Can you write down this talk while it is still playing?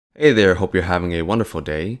Hey there, hope you're having a wonderful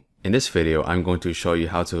day. In this video, I'm going to show you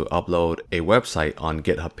how to upload a website on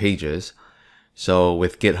GitHub Pages. So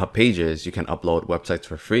with GitHub Pages, you can upload websites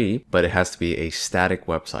for free, but it has to be a static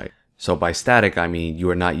website. So by static, I mean you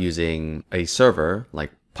are not using a server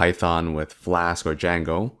like Python with Flask or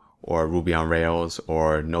Django, or Ruby on Rails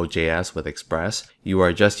or Node.js with Express. You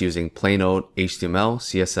are just using plain old HTML,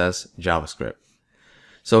 CSS, JavaScript.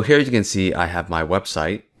 So here you can see I have my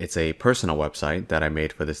website. It's a personal website that I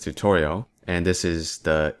made for this tutorial. And this is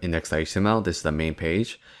the index.html. This is the main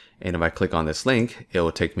page. And if I click on this link, it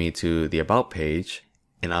will take me to the about page.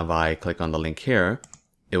 And if I click on the link here,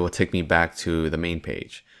 it will take me back to the main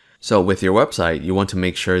page. So with your website, you want to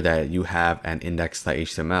make sure that you have an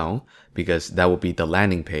index.html because that will be the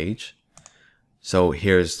landing page. So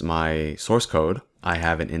here's my source code. I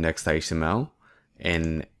have an index.html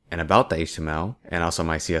and about.html and also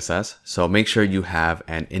my CSS. So make sure you have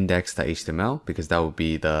an index.html because that will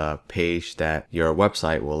be the page that your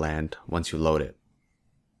website will land once you load it.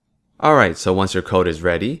 Alright, so once your code is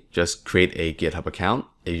ready, just create a GitHub account.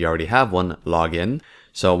 If you already have one, log in.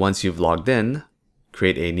 So once you've logged in,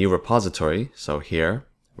 create a new repository. So here,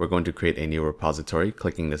 we're going to create a new repository,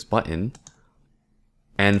 clicking this button.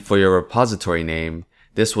 And for your repository name,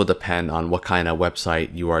 this will depend on what kind of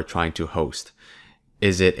website you are trying to host.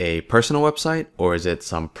 Is it a personal website or is it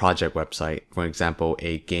some project website? For example,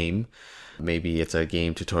 a game. Maybe it's a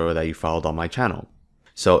game tutorial that you followed on my channel.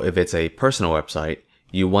 So if it's a personal website,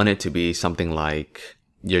 you want it to be something like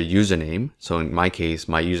your username. So in my case,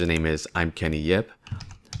 my username is I'm Kenny Yip.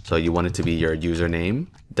 So you want it to be your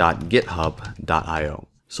username.github.io.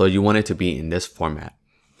 So you want it to be in this format.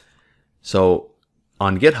 So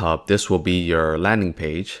on GitHub, this will be your landing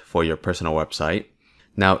page for your personal website.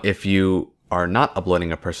 Now, if you are not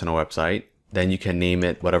uploading a personal website, then you can name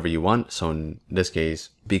it whatever you want. So in this case,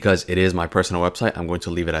 because it is my personal website, I'm going to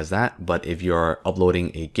leave it as that. But if you're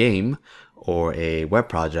uploading a game or a web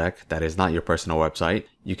project that is not your personal website,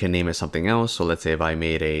 you can name it something else. So let's say if I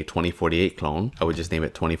made a 2048 clone, I would just name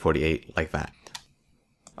it 2048 like that.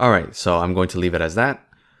 All right, so I'm going to leave it as that.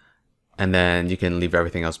 And then you can leave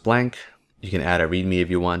everything else blank. You can add a README if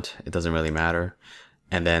you want. It doesn't really matter.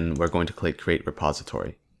 And then we're going to click Create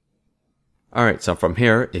Repository. Alright, so from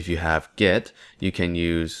here, if you have Git, you can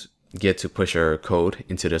use Git to push your code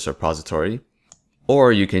into this repository.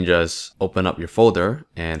 Or you can just open up your folder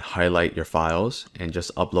and highlight your files and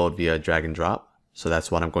just upload via drag and drop. So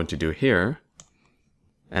that's what I'm going to do here.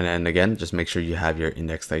 And then again, just make sure you have your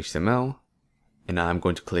index.html. And now I'm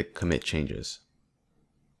going to click Commit Changes.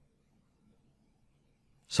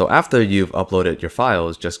 So after you've uploaded your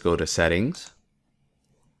files, just go to Settings.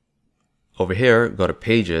 Over here, go to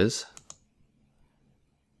Pages.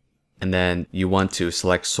 And then you want to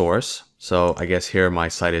select source. So I guess here my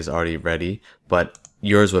site is already ready, but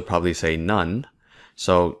yours would probably say none.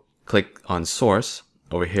 So click on source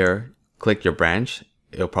over here, click your branch.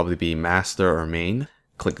 It'll probably be master or main.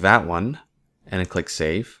 Click that one and then click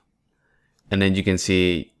save. And then you can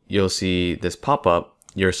see, you'll see this pop up.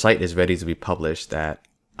 Your site is ready to be published at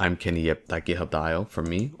imkennyyip.github.io for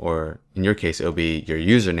me, or in your case, it'll be your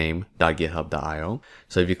username.github.io.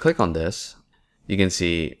 So if you click on this, you can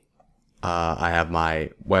see I have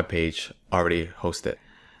my web page already hosted.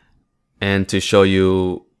 And to show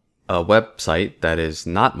you a website that is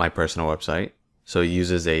not my personal website, so it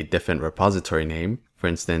uses a different repository name. For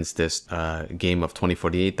instance, this game of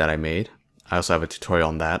 2048 that I made. I also have a tutorial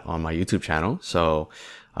on that on my YouTube channel, so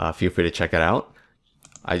feel free to check it out.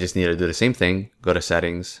 I just need to do the same thing. Go to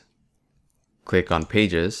Settings, click on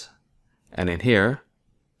Pages, and in here,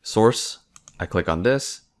 Source, I click on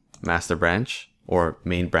this, Master Branch, or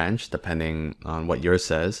main branch, depending on what yours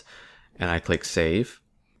says, and I click Save.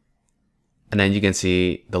 And then you can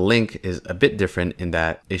see the link is a bit different in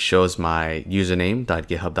that it shows my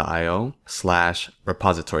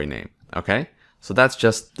username.github.io/repository name. Okay, so that's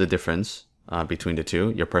just the difference between the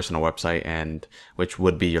two, your personal website, and which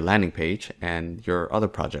would be your landing page, and your other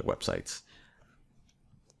project websites.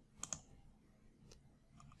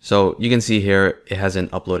 So you can see here it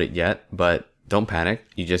hasn't uploaded yet, but don't panic.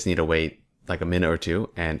 You just need to wait like a minute or two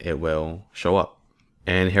and it will show up.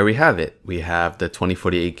 And here we have it. We have the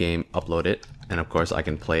 2048 game uploaded, and of course I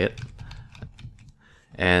can play it.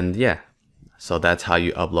 And yeah, so that's how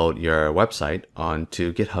you upload your website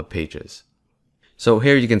onto GitHub Pages. So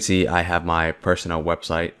here you can see I have my personal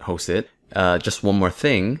website hosted. Just one more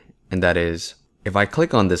thing, and that is if I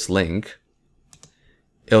click on this link,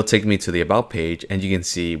 it'll take me to the about page, and you can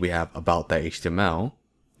see we have about.html.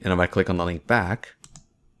 And if I click on the link back,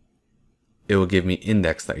 it will give me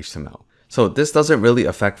index.html. So this doesn't really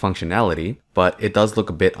affect functionality, but it does look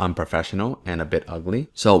a bit unprofessional and a bit ugly.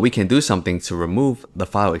 So we can do something to remove the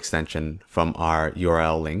file extension from our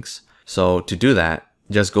URL links. So to do that,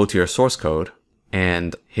 just go to your source code,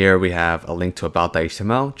 and here we have a link to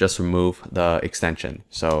about.html. Just remove the extension.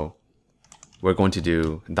 So we're going to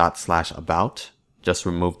do /about, just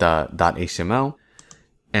remove the .html.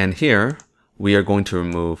 And here we are going to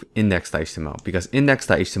remove index.html, because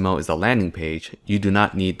index.html is the landing page. You do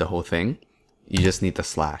not need the whole thing. You just need the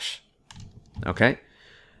slash. Okay.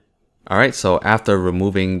 All right. So after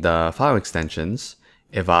removing the file extensions,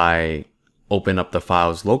 if I open up the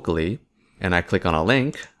files locally and I click on a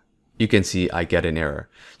link, you can see I get an error.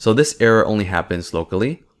 So this error only happens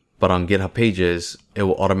locally, but on GitHub Pages, it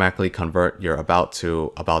will automatically convert your about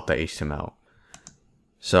to about.html.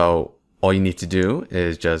 So all you need to do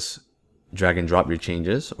is just drag and drop your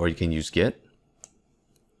changes, or you can use Git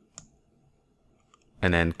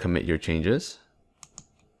and then commit your changes.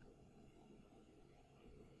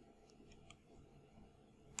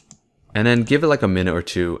 And then give it like a minute or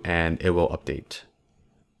two and it will update.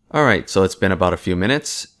 All right, so it's been about a few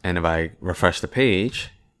minutes, and if I refresh the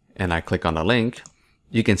page and I click on the link,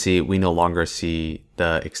 you can see we no longer see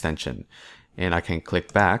the extension. And I can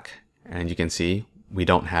click back and you can see we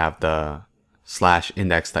don't have the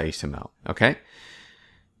 /index.html, okay?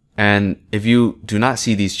 And if you do not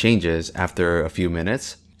see these changes after a few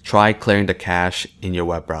minutes, try clearing the cache in your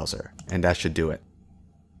web browser, and that should do it.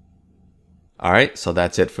 All right, so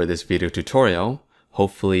that's it for this video tutorial.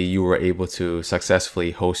 Hopefully you were able to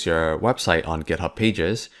successfully host your website on GitHub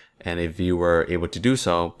Pages. And if you were able to do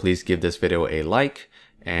so, please give this video a like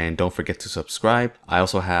and don't forget to subscribe. I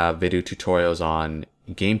also have video tutorials on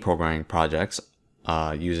game programming projects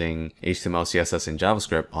using HTML, CSS, and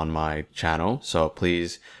JavaScript on my channel. So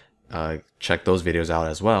please check those videos out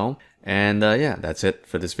as well. And yeah, that's it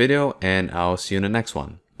for this video, and I'll see you in the next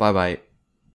one. Bye bye.